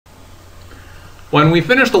When we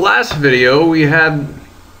finished the last video, we had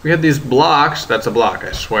these blocks, that's a block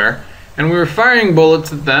I swear, and we were firing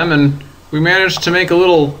bullets at them, and we managed to make a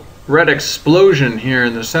little red explosion here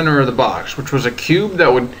in the center of the box, which was a cube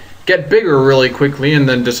that would get bigger really quickly and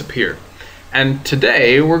then disappear. And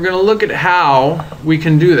today we're going to look at how we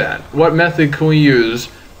can do that. What method can we use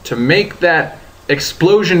to make that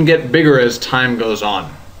explosion get bigger as time goes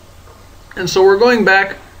on? And so we're going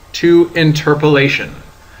back to interpolation.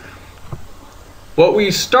 What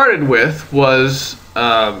we started with was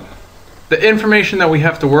the information that we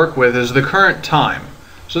have to work with is the current time.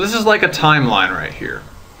 So this is like a timeline right here.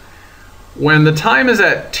 When the time is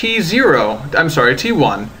at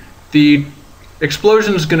T1, the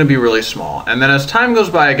explosion is going to be really small. And then as time goes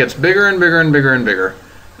by, it gets bigger and bigger and bigger and bigger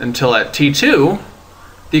until at T2,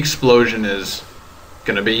 the explosion is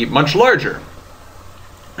going to be much larger.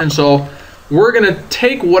 And so we're going to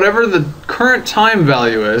take whatever the current time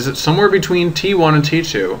value is, it's somewhere between T1 and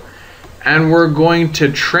T2, and we're going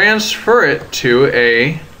to transfer it to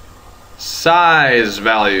a size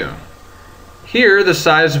value. Here the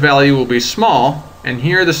size value will be small, and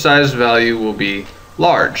here the size value will be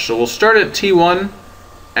large. So we'll start at T1,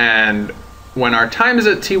 and when our time is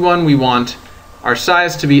at T1, we want our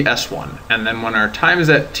size to be S1. And then when our time is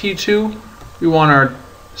at T2, we want our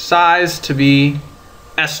size to be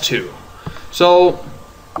S2. So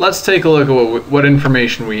let's take a look at what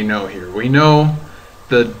information we know here. We know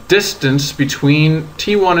the distance between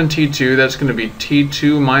T1 and T2, that's going to be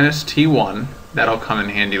T2 minus T1. That'll come in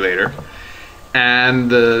handy later.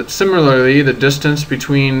 And similarly, the distance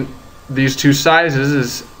between these two sizes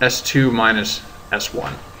is S2 minus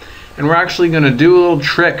S1. And we're actually going to do a little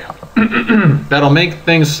trick that'll make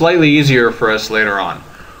things slightly easier for us later on.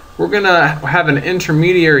 We're going to have an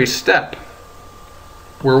intermediary step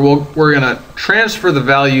where we're going to transfer the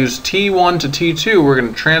values T1 to T2. We're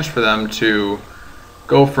going to transfer them to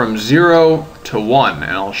go from 0 to 1.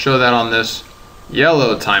 And I'll show that on this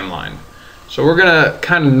yellow timeline. So we're going to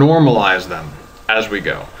kind of normalize them as we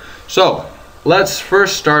go. So let's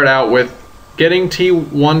first start out with getting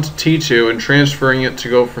T1 to T2 and transferring it to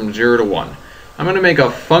go from 0 to 1. I'm going to make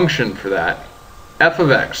a function for that, f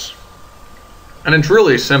of x. And it's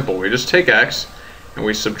really simple. We just take x and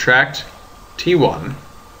we subtract T1.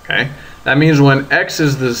 Okay? That means when x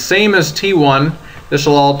is the same as T1, this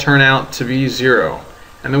will all turn out to be 0.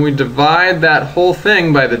 And then we divide that whole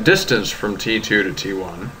thing by the distance from T2 to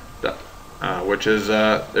T1, which is,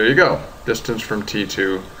 there you go, distance from T2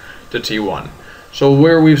 to T1. So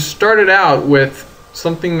where we've started out with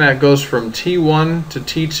something that goes from T1 to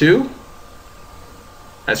T2,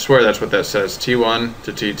 I swear that's what that says, T1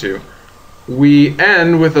 to T2, we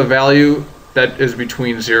end with a value that is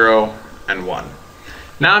between 0 and 1.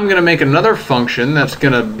 Now I'm going to make another function that's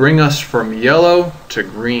going to bring us from yellow to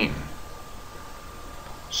green.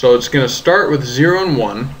 So it's going to start with 0 and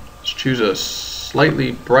 1. Let's choose a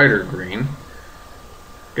slightly brighter green.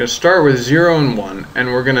 Going to start with 0 and 1, and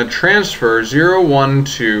we're going to transfer 0, 1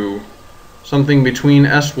 to something between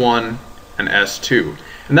S1 and S2.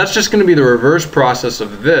 And that's just going to be the reverse process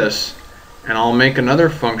of this, and I'll make another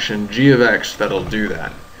function, g of x, that'll do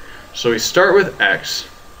that. So we start with x,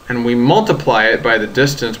 and we multiply it by the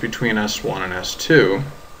distance between S1 and S2.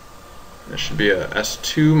 This should be a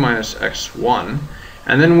S2 minus x1,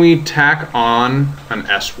 and then we tack on an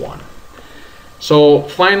S1. So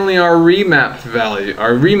finally our remap value,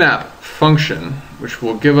 our remap function, which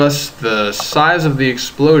will give us the size of the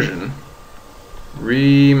explosion,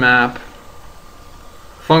 remap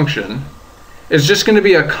function, is just going to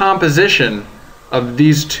be a composition of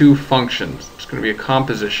these two functions. It's going to be a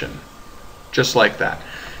composition, just like that.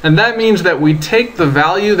 And that means that we take the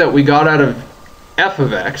value that we got out of f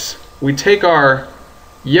of x, we take our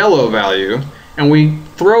yellow value, and we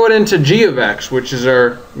throw it into g of x, which is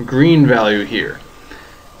our green value here.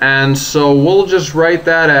 And so we'll just write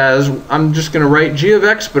that as, I'm just going to write g of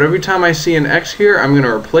x, but every time I see an x here, I'm going to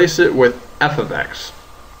replace it with f of x.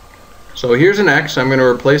 So here's an x, I'm going to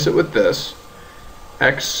replace it with this,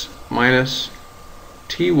 x minus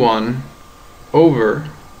T1 over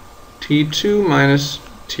T2 minus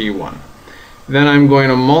T1. Then I'm going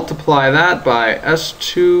to multiply that by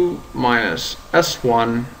S2 minus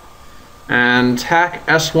S1 and tack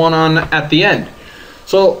S1 on at the end.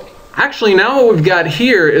 So actually now what we've got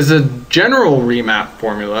here is a general remap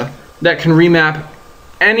formula that can remap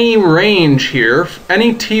any range here,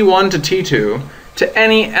 any T1 to T2, to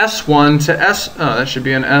any S1 to S, oh, that should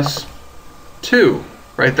be an S2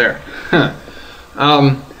 right there.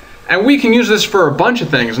 And we can use this for a bunch of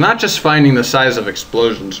things, not just finding the size of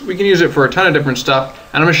explosions. We can use it for a ton of different stuff,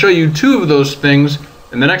 and I'm going to show you two of those things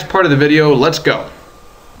in the next part of the video. Let's go.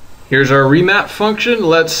 Here's our remap function.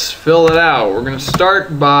 Let's fill it out. We're going to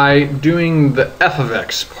start by doing the f of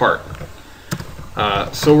x part.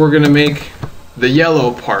 So we're going to make the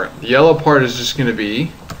yellow part. The yellow part is just going to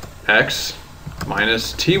be x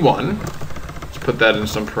minus t1. Let's put that in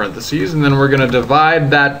some parentheses, and then we're going to divide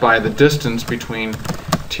that by the distance between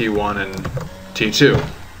t1 and t2.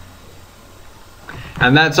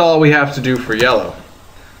 And that's all we have to do for yellow.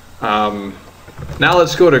 Now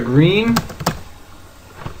let's go to green.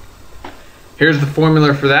 Here's the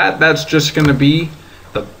formula for that. That's just going to be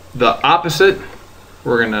the opposite.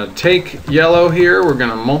 We're going to take yellow here. We're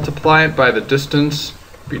going to multiply it by the distance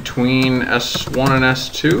between S1 and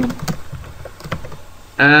S2.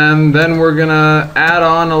 And then we're going to add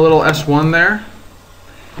on a little S1 there.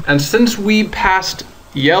 And since we passed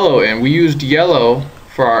yellow in, we used yellow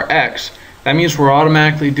for our x, that means we're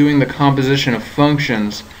automatically doing the composition of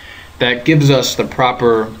functions that gives us the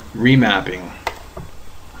proper remapping.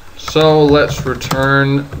 So let's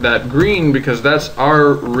return that green because that's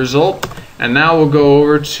our result. And now we'll go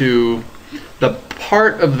over to the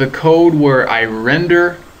part of the code where I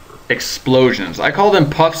render explosions. I call them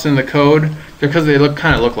puffs in the code because they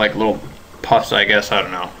kind of look like little puffs, I guess, I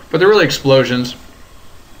don't know. But they're really explosions.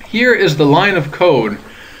 Here is the line of code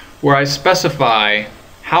where I specify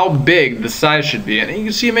how big the size should be. And you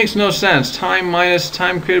can see it makes no sense. Time minus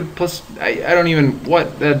time created plus, I don't even,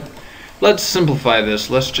 what that. Let's simplify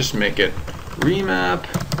this. Let's just make it remap.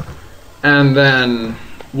 And then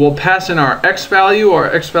we'll pass in our x value.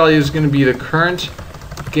 Our x value is going to be the current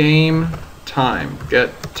game time.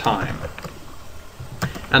 Get time.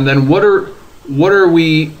 And then what are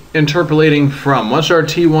we interpolating from? What's our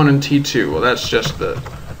t1 and t2? Well, that's just the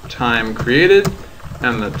time created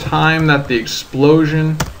and the time that the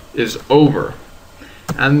explosion is over.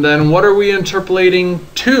 And then what are we interpolating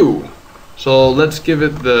to? So let's give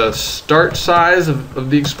it the start size of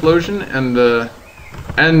the explosion and the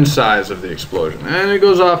end size of the explosion. And it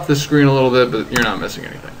goes off the screen a little bit, but you're not missing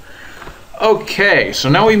anything. Okay, so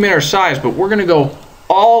now we made our size, but we're going to go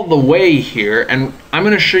all the way here, and I'm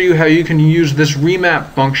going to show you how you can use this remap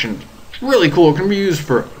function. It's really cool. It can be used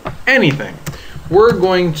for anything. We're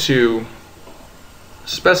going to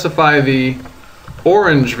specify the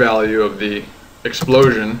orange value of the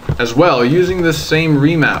explosion as well using this same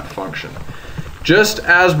remap function. Just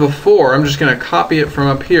as before, I'm just going to copy it from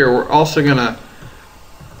up here. We're also going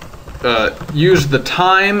to use the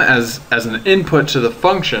time as an input to the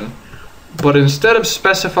function, but instead of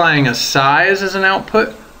specifying a size as an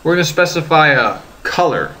output, we're going to specify a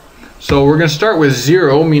color. So we're going to start with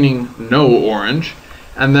 0, meaning no orange,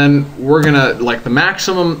 and then we're going to, like, the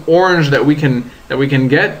maximum orange that we can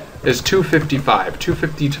get is 255.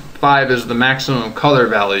 255 is the maximum color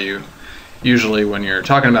value usually when you're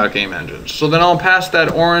talking about game engines. So then I'll pass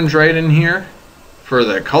that orange right in here for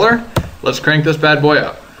the color. Let's crank this bad boy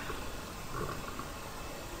up.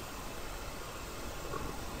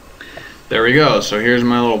 There we go. So here's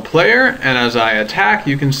my little player, and as I attack,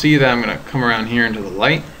 you can see that I'm going to come around here into the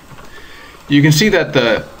light. You can see that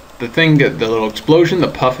the little explosion, the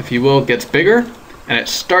puff if you will, gets bigger, and it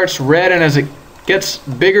starts red, and as it gets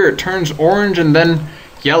bigger it turns orange and then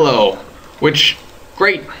yellow, which,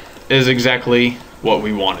 great, is exactly what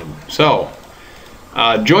we wanted. So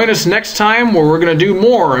join us next time where we're going to do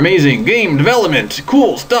more amazing game development,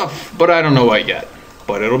 cool stuff, but I don't know what yet,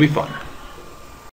 but it'll be fun.